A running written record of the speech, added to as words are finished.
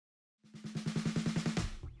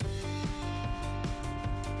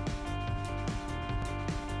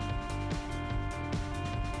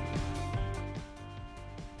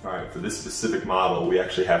All right, for this specific model, we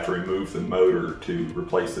actually have to remove the motor to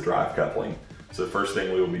replace the drive coupling. So the first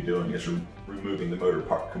thing we will be doing is removing the motor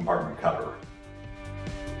compartment cover.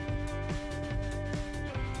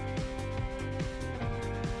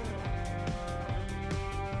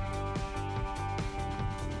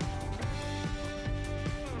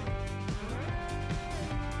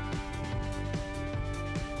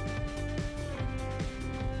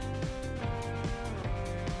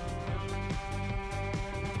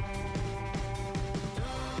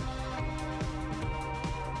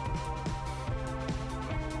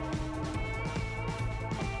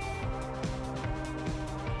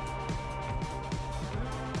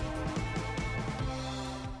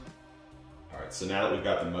 So now that we've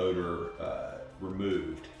got the motor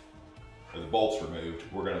removed, or the bolts removed,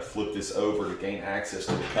 we're going to flip this over to gain access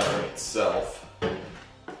to the coupling itself. Get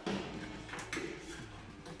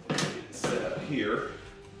it set up here,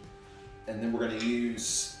 and then we're going to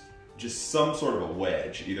use just some sort of a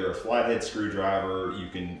wedge, either a flathead screwdriver. You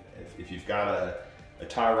can, if you've got a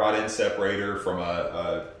tie rod end separator from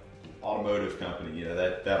a automotive company, you know,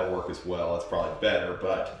 that'll work as well. That's probably better,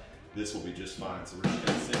 but this will be just fine. So we're just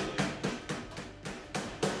going to simply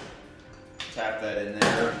tap that in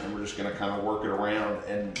there, and we're just going to kind of work it around,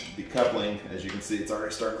 and the coupling, as you can see, it's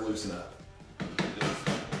already starting to loosen up.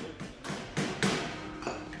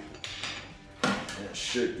 And it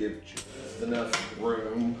should give just enough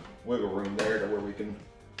room, wiggle room there to where we can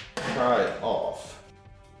pry it off.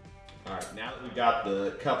 All right, now that we've got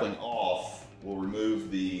the coupling off, we'll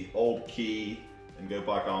remove the old key and go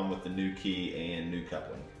back on with the new key and new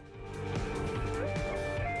coupling.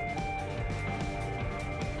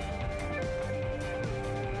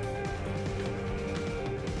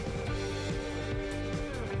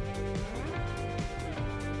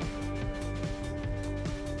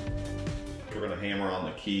 We're going to hammer on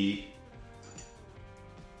the key.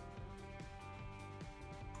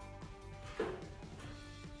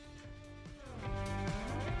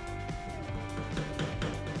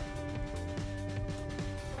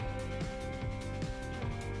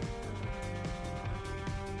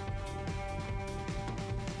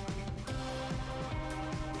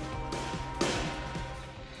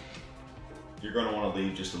 You're going to want to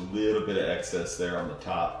leave just a little bit of excess there on the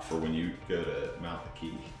top for when you go to mount the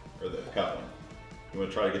key or the coupling. You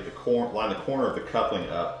want to try to get line the corner of the coupling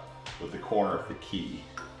up with the corner of the key.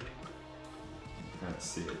 Kind of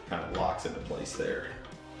see it kind of locks into place there.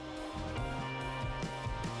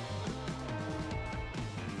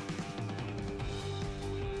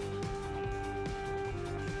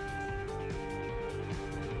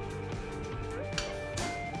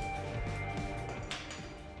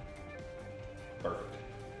 Perfect.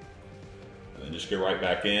 And then just go right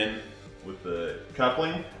back in with the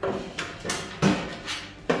coupling.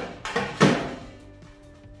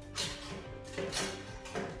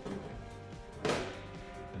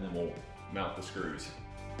 And then we'll mount the screws.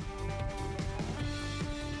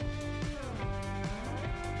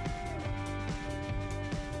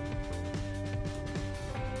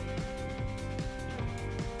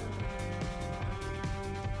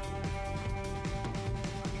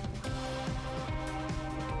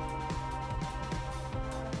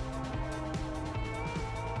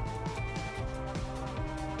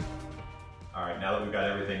 All right, now that we've got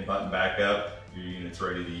everything buttoned back up, your unit's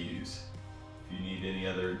ready to use. If you need any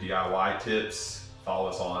other DIY tips, follow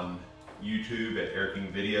us on YouTube at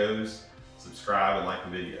AyrKing Videos, subscribe and like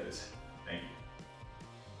the videos.